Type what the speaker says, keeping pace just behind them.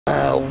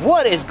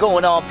What is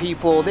going on,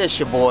 people? This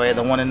your boy,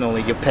 the one and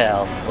only, your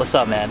pal. What's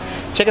up, man?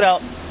 Check it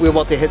out. We're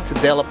about to hit to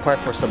Dela Park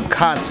for some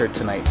concert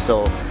tonight.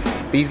 So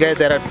these guys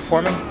that are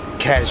performing,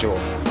 Kazual.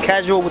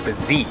 Kazual with a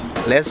Z.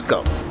 Let's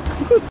go.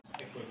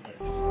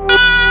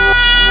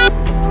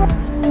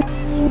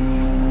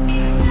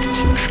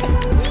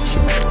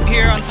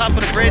 Here on top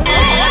of the bridge.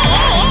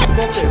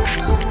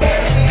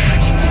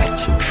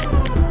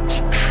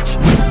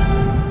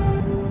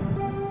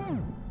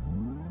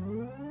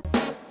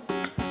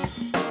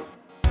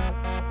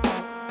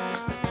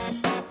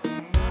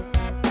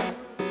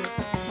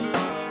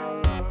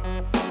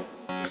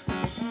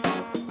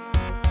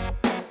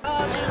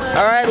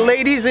 Alright,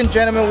 ladies and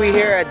gentlemen, we're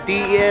here at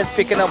DES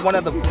picking up one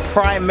of the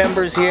prime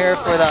members here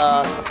for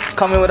the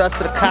coming with us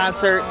to the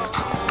concert.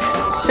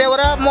 Say what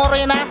up,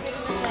 Morena?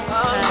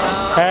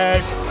 Hey.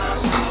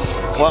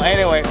 Well,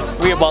 anyway,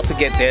 we're about to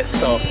get this,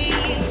 so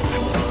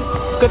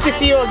good to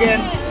see you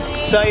again.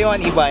 Saw you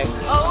on e-bike.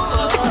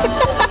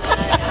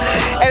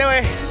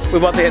 Anyway, we're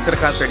about to head to the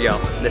concert,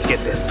 y'all. Let's get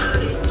this.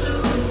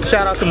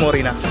 Shout out to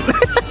Morena.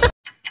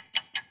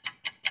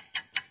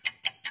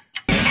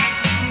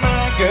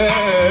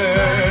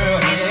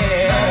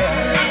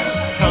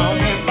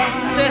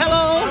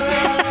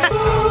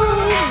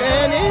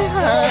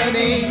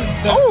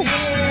 Oh,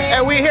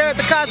 and we're here at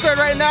the concert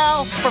right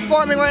now,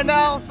 performing right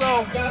now,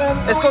 so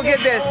let's go get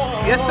this.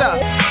 Yes, sir.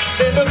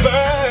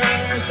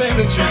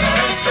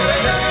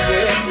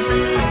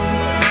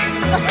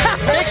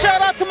 Big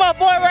shout out to my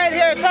boy right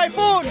here,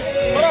 Typhoon.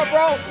 What up,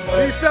 bro?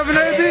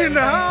 B7AB in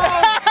the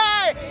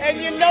house. And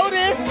you know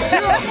this.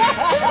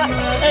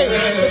 Hey,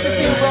 good to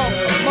see you, bro.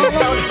 My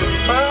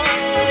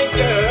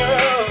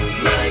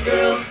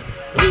girl.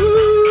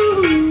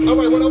 All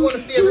right, what I want to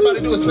see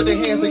everybody do is put their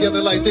hands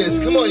together like this.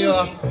 Come on,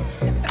 y'all.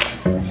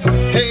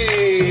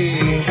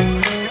 Hey.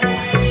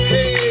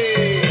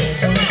 Hey.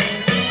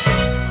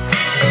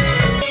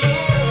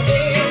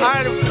 All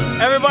right,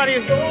 everybody.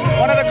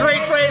 One of the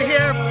greats right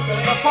here.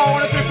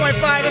 Power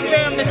 103.5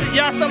 FM. This is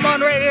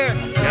Yastaman right here.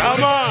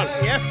 Come on.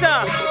 Yes,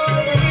 sir.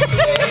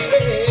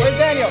 Where's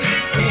Daniel?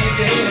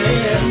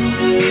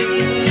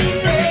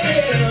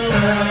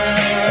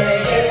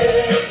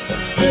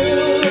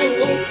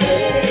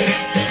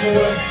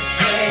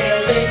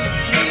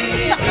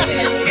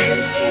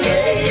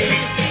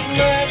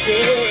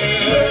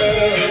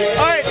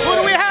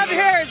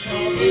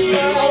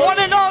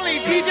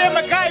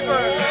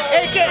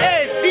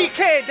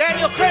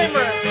 Daniel Kramer,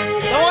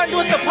 the one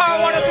with the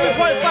Power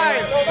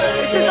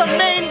 103.5. This is the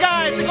main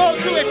guy to go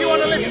to if you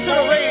want to listen to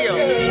the radio.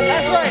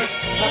 That's right.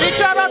 Big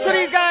shout out to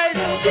these guys.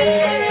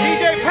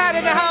 DJ Pat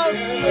in the house.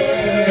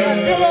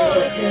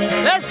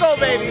 Let's go,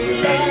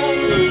 baby.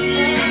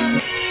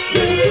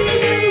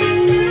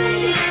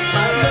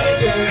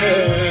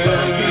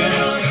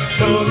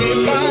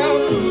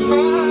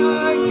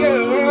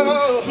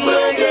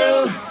 My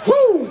girl.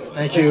 Woo!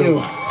 Thank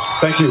you.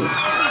 Thank you.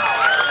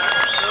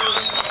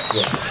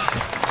 Yes.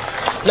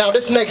 Now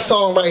this next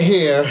song right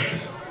here,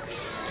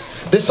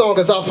 this song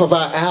is off of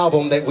our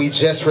album that we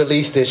just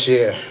released this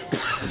year.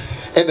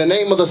 And the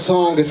name of the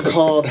song is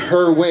called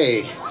Her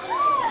Way.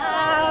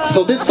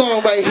 So this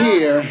song right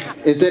here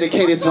is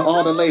dedicated to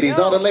all the ladies.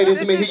 All the ladies,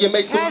 let me hear you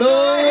make some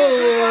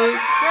noise.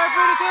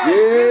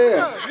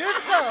 Yeah.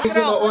 He's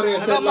in the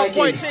audience that like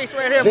it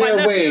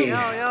their way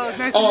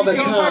all the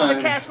time.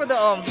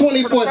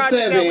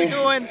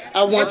 24/7.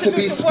 I want to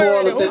be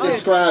spoiled if that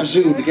describes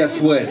you. Guess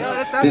what?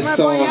 This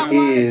song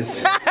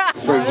is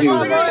for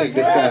you. Check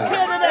this out. We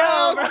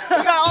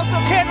got also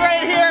Ken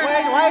right here.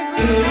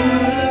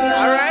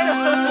 All right.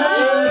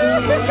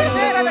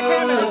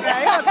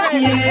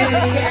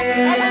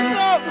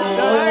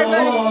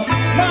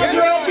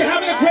 Majuro, if you're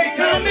having a great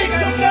time, make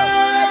some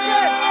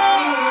noise.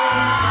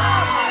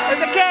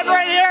 There's a Ken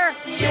right here.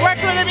 He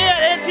works with me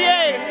at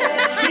NTA.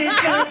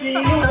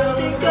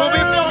 We'll be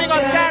filming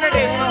on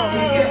Saturday, so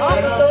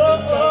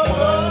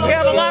we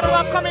have a lot of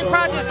upcoming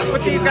projects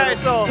with these guys,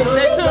 so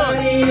stay tuned.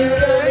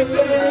 Stay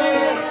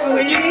tuned.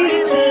 When you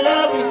see the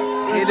love,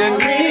 you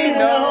didn't really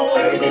know.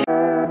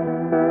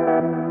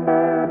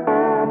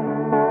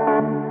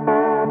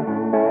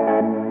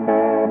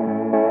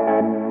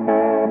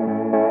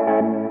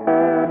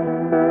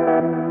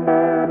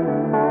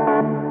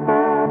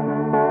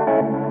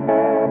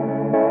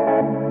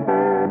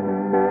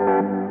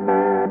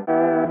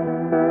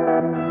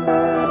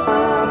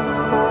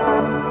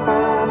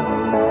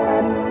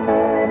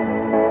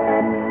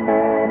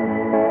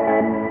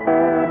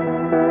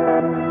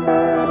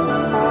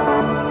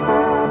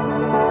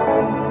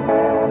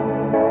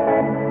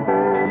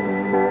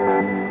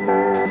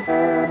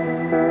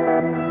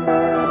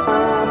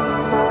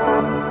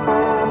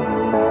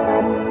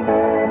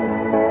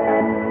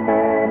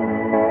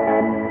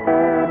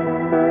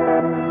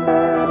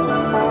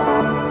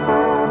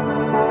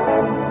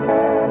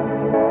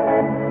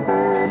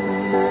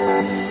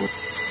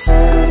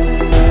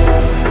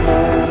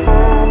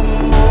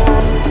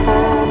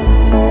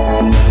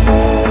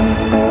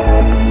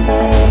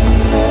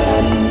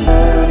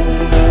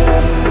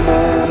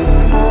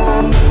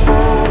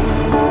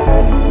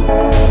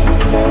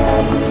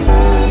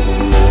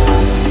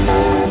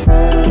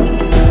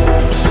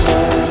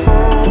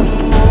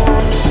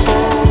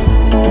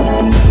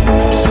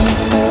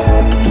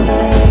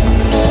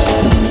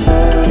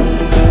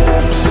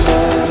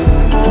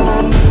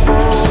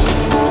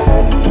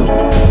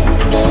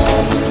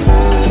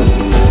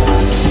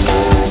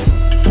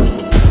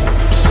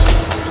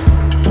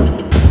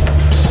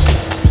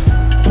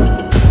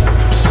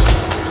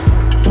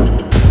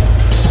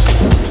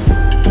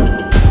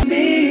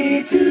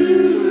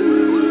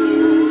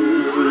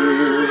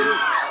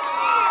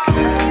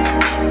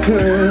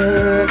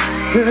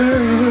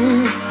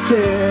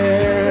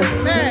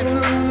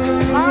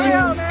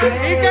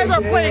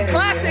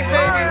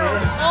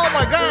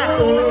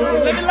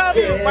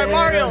 by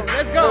Mario.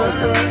 Let's go.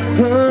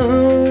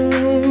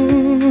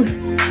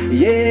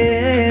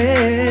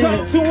 Yeah.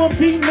 Talk to him,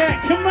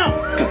 D-Mac. Come on.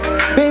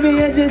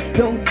 Baby, I just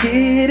don't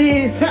get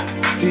it.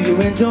 Do you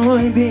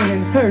enjoy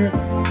being hurt?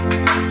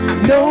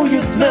 Know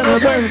you smell a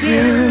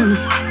perfume,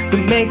 the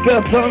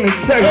makeup on the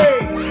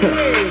shirt.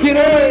 You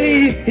know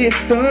these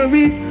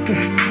stories.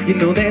 You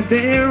know that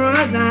there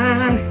are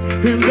lies.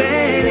 And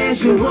bad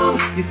as you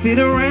walk, you sit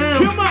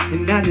around.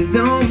 And I just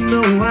don't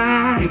know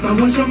why. If I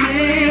was your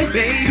man,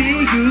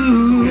 baby,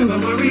 you never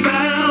worry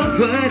about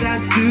what I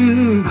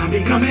do. I'll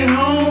be coming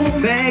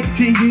home back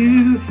to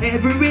you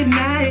every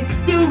night,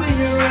 doing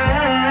it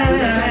right.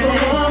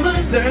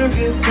 Deserve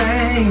good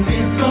things.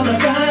 Fist full of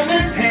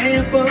diamonds,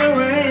 hand full of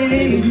rain.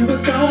 Baby, you a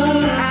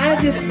star. I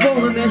just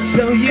wanna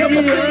show you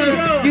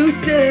love. You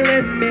should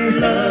let me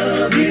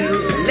love you.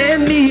 Let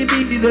me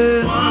be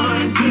the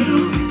one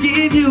to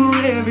give you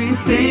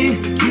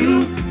everything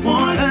you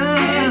want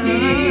and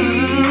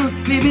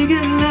need. Baby,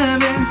 good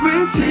love and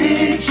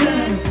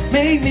protection.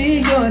 Make me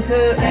your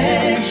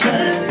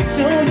selection.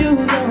 Show you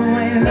the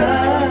way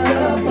love's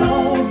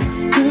supposed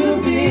to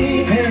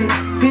be. Hey,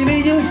 baby,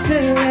 you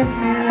should let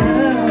me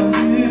love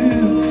you.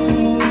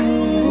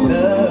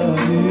 Love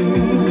you.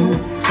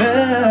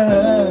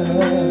 Love.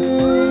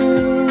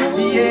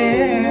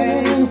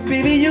 Yeah,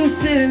 baby, you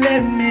should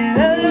let me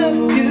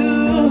love you.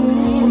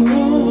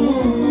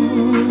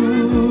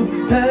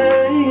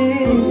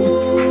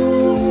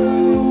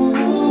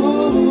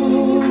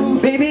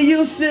 Baby,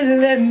 you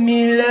should let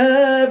me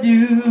love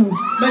you.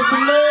 Make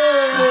some noise.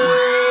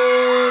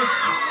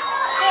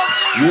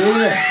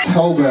 Yeah,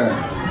 October.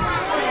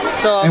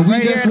 So And we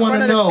right just here in wanna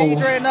front of the know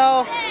stage right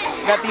now,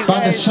 got these By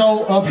the guys.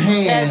 show of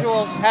hands,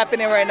 Casual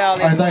happening right now, are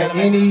ladies and there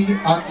gentlemen. any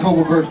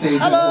October birthdays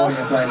Hello. in the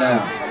audience right now?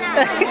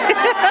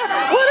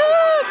 What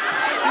up?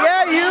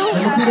 Yeah, you.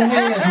 Let me see the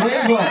hands.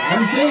 Raise one. Let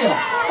me see them.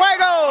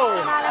 Fuego.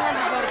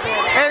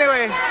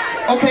 Anyway,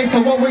 Okay,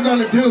 so what we're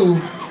gonna do,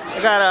 I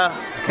got a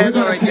we're Kazual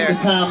gonna right take there.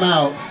 the time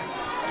out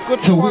Good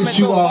to performance wish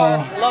you so all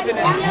far. Loving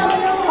it.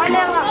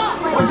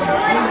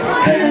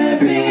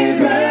 Happy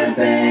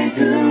birthday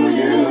to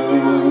you.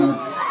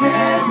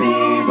 Happy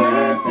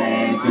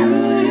birthday to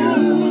you.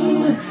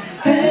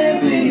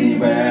 Happy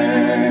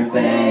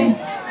birthday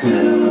to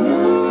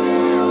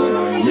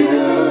you.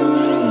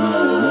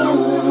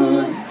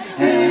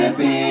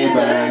 Happy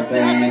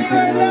birthday to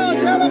you.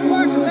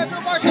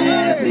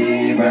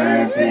 Happy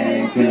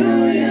birthday to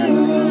you.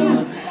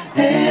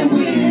 And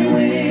we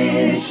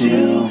wish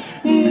you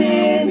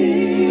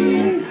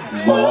many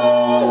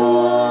more.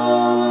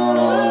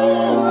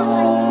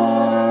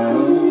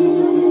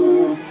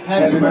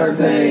 happy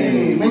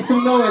birthday. Make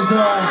some noise,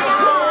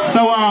 y'all.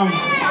 So,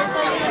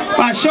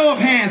 by show of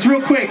hands,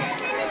 real quick,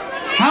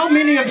 how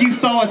many of you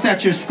saw us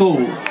at your school?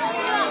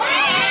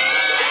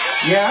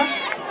 Yeah?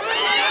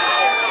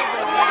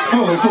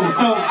 Cool, cool.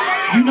 So,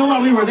 you know why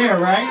we were there,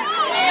 right?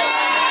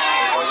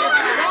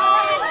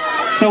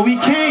 So we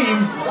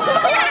came.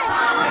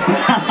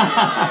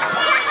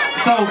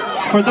 So,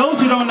 for those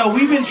who don't know,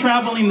 we've been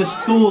traveling the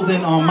schools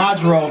in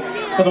Majuro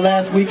for the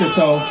last week or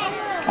so.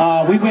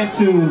 We went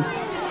to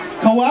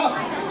Co-op.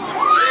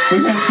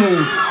 We went to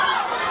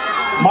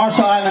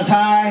Marshall Islands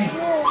High.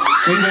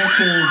 We went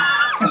to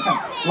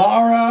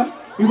Laura.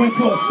 We went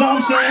to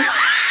Assumption.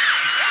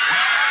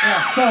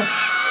 Yeah, so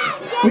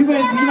we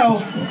went, you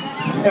know,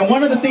 and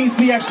one of the things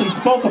we actually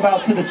spoke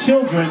about to the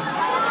children.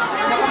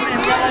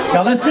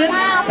 Y'all listening?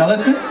 Y'all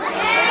listening? All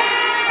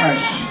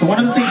right. So one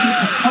of the things we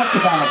talked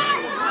about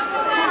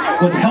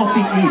was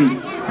healthy eating.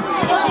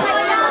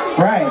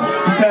 Right.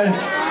 Because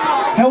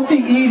healthy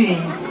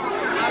eating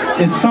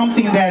is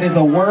something that is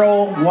a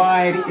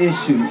worldwide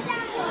issue.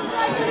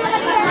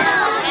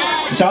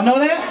 Did y'all know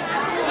that?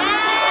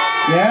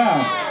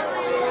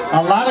 Yeah.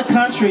 A lot of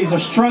countries are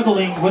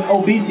struggling with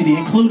obesity,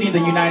 including the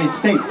United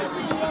States.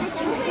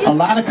 A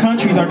lot of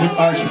countries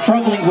are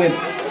struggling with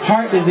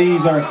heart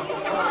disease or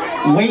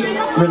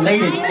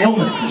weight-related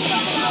illnesses.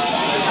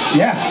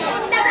 Yeah.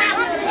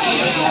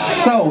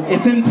 So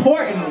it's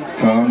important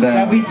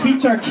that we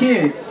teach our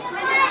kids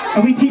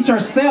and we teach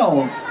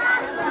ourselves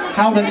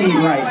how to eat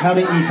right, how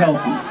to eat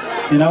healthy,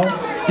 you know?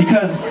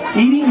 Because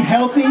eating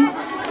healthy,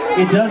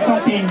 it does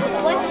something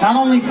not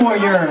only for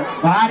your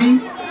body,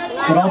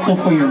 but also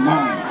for your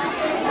mind,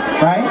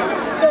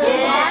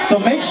 right? So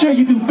make sure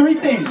you do 3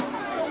 things.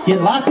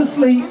 Get lots of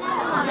sleep,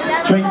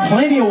 drink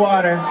plenty of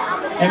water,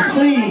 and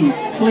please,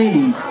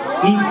 please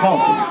eat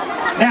healthy.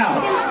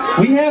 Now,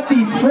 we have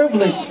the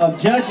privilege of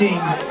judging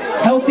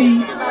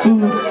healthy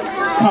food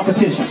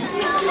competitions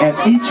at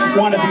each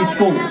one of these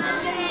schools.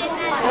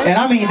 And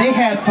I mean, they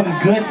had some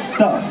good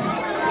stuff,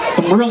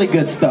 some really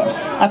good stuff.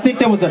 I think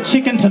there was a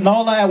chicken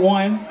tinola at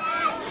one.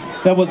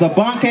 There was a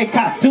banque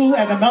katu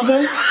at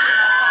another.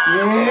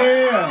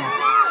 Yeah.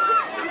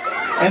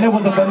 And there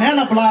was a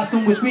banana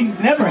blossom, which we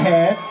never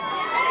had.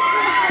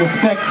 It was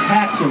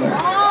spectacular.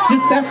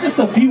 That's just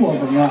a few of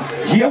them, y'all.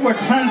 There were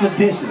tons of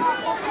dishes.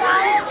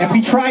 And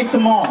we tried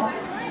them all.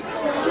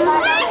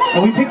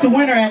 And we picked the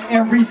winner at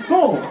every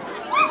school.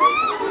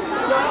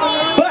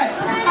 But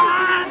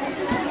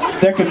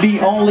there could be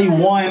only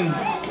one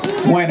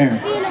winner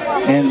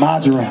in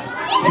Majuro,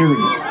 period.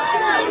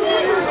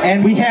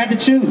 And we had to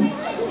choose.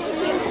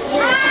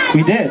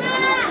 We did.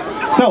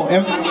 So,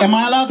 am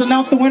I allowed to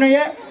announce the winner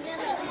yet?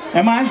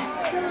 Am I?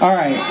 All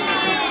right.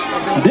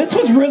 This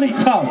was really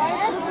tough.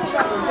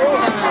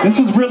 This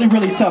was really,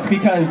 really tough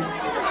because,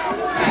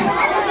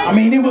 I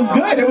mean, it was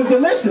good. It was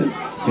delicious.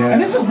 Yeah.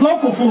 And this is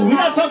local food. We're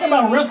not talking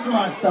about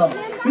restaurant stuff.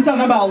 We're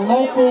talking about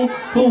local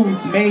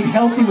foods made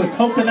healthy with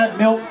coconut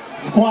milk,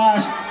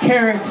 squash,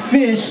 carrots,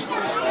 fish,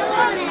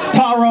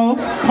 taro,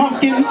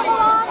 pumpkin.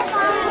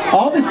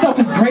 All this stuff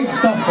is great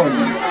stuff for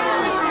you.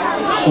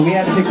 But we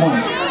had to pick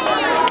one.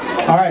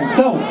 All right,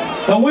 so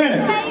the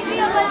winner.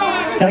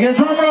 Can I get a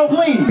drum roll,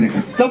 please?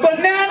 The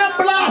Banana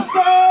Blossom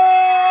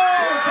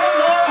from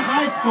Laura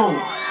High School.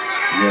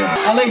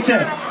 Yeah.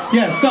 LHS.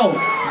 Yes, so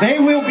they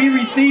will be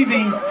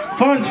receiving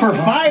funds for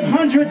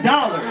 $500.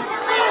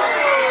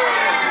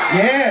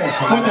 Yes,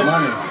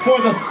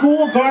 for the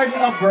school garden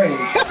upgrade.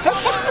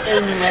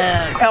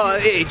 Oh,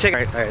 hey, check.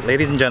 All right,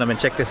 ladies and gentlemen,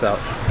 check this out.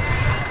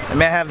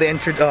 May I have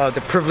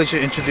the privilege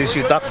to introduce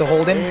you, Dr.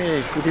 Holden?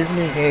 Hey, good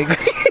evening. Hey.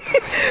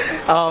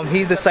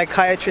 He's the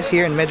psychiatrist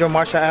here in Majuro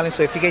Marshall Islands.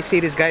 So if you guys see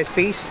this guy's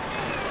face,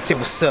 say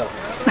what's up.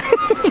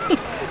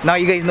 Now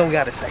you guys know we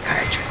got a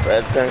psychiatrist.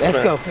 Let's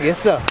go. Yes,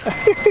 sir.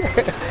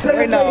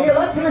 Right now,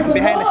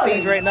 behind the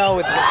stage right now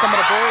with some of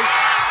the boys.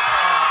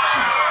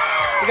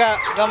 We got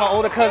my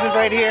older cousins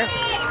right here.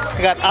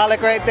 I got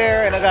Alec right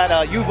there, and I got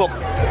Yubok.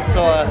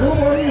 So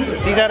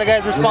these are the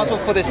guys responsible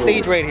for the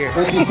stage right here.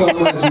 Alright,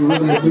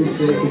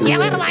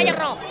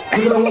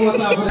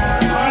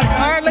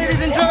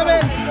 ladies and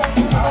gentlemen,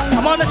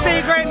 I'm on the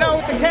stage right now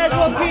with the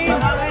Kazual team. You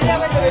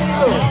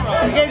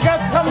guys got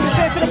something to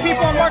say to the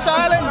people on Marshall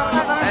Island?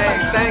 Hey,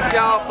 thank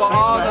y'all for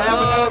all the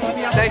love.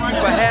 Thank you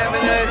for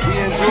having us. We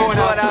enjoyed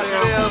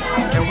ourselves,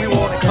 and we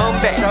want to come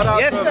back. Shout out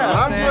yes, sir.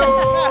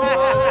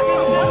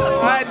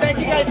 Alright, thank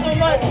you guys so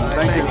much.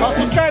 Thank you. I'll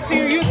subscribe to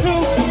your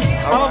YouTube.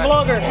 I'm a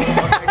vlogger.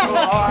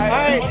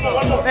 Alright,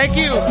 thank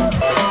you.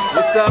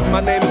 What's up?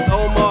 My name is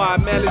Omar. I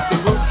manage the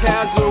group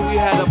Kazual. We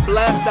had a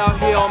blast out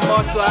here on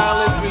Marshall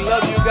Islands. We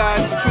love you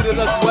guys. You treated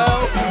us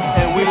well,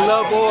 and we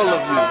love all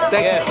of you.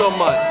 Thank you so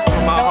much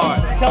from our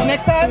hearts. Till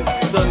next time?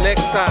 Till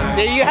next time.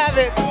 There you have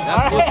it.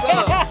 That's what's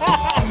up.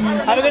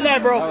 Have a good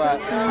night, bro. All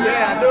right.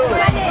 Yeah, I do it.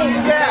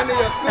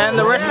 Yeah. And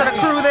the rest of the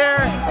crew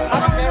there.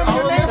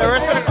 The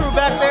rest of the crew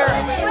back there.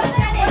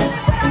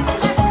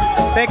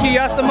 Thank you,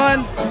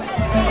 Yastaman.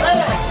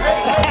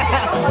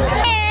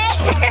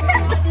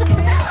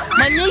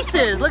 My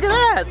nieces, look at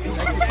that.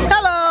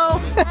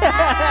 Hello.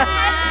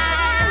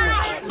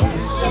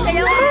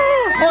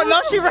 Oh,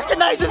 now she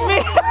recognizes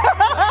me.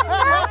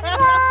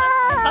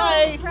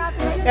 Hi.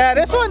 Yeah,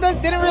 this one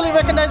didn't really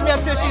recognize me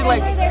until she's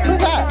like, who's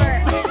that?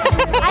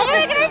 I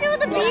didn't recognize it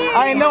was a beard.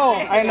 I know.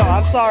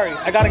 I'm sorry.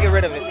 I gotta get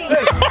rid of it.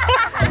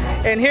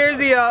 And here's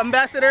the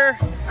ambassador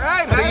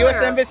for the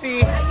U.S.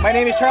 Embassy. My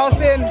name is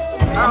Charleston.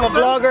 I'm a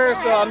vlogger,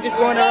 so I'm just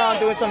going around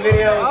doing some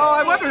videos. Oh,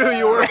 I wondered who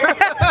you were.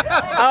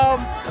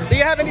 Do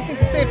you have anything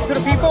to say to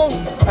the people?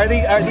 Are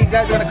these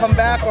guys gonna come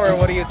back, or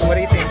what do you think?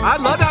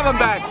 I'd love to have them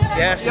back.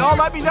 Yes. Y'all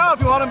let me know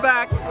if you want them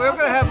back. We're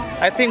gonna have.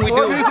 I think we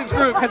do. Music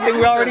groups. I think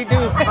we already do.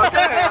 Okay. All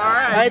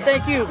right. All right.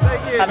 Thank you.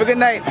 Thank you. Have a good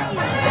night.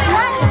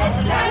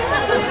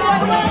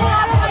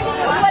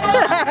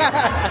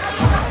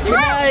 Good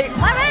night.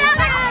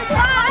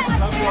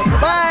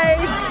 Bye.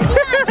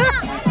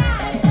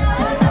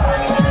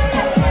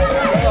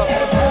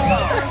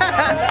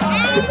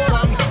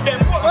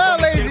 Well,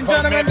 ladies and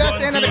gentlemen, that's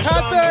the end of the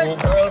concert.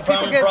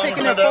 People get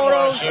taking their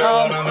photos.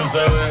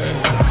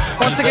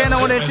 Once again, I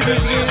want to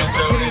introduce you to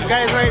these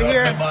guys right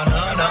here.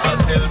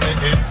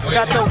 We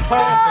got the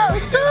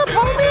what's up,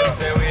 homie?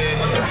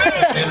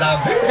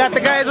 Got the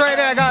guys right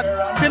there. I got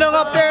Tinong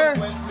up there.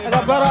 I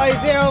got brother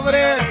Isaiah over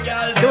there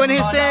doing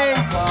his thing.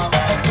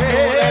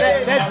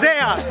 That's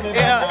Zaya,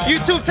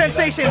 YouTube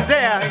sensation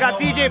Zaya. I got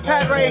DJ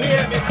Pat right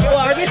here. Oh,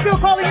 are they still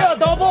calling you a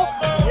double?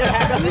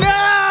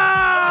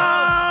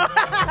 No!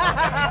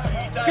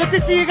 Good to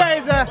see you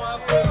guys.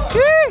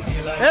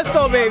 Let's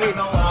go, baby.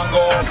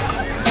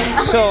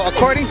 So,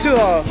 according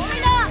to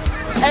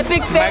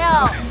epic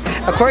fail.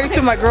 According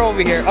to my girl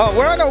over here, oh,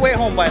 we're on our way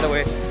home, by the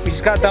way. We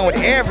just got done with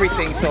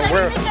everything, so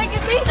we're.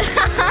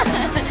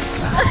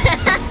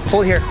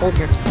 Hold here, hold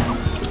here.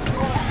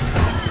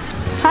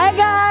 Hi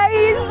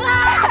guys.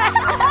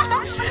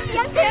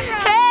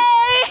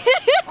 Hey.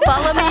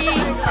 Follow me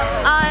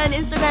on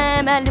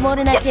Instagram at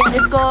 @limonenaki_.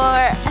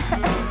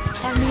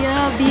 And me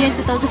up in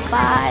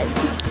 2005.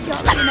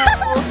 Y'all let me know.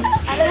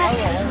 I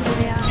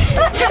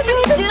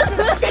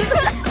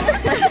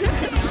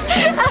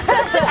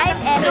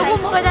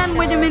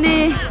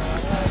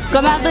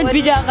Come out and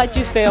video that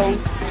you film.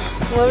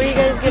 What were you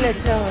guys gonna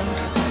tell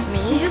me?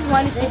 She just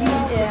wanted to be.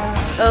 Yeah.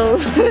 Oh.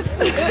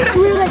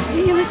 We were like,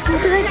 hey, let's go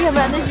to the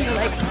camera. And then you were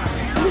like,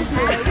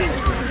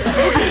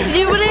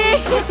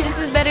 this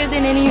is better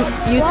than any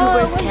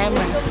YouTuber's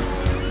camera.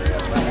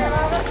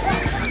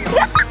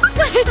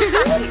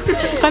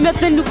 Come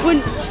out and look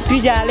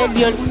video,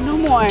 no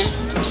more.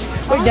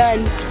 We're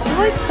done.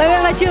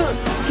 Kaya ngachu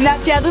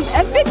Snapchat'ın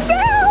epic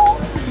fail.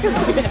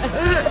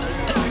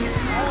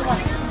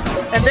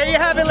 And there you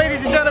have it,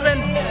 ladies and gentlemen.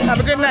 Have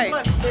a good night.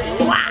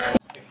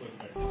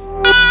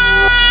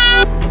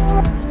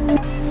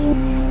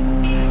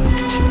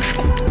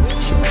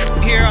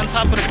 Here on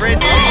top of the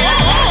bridge.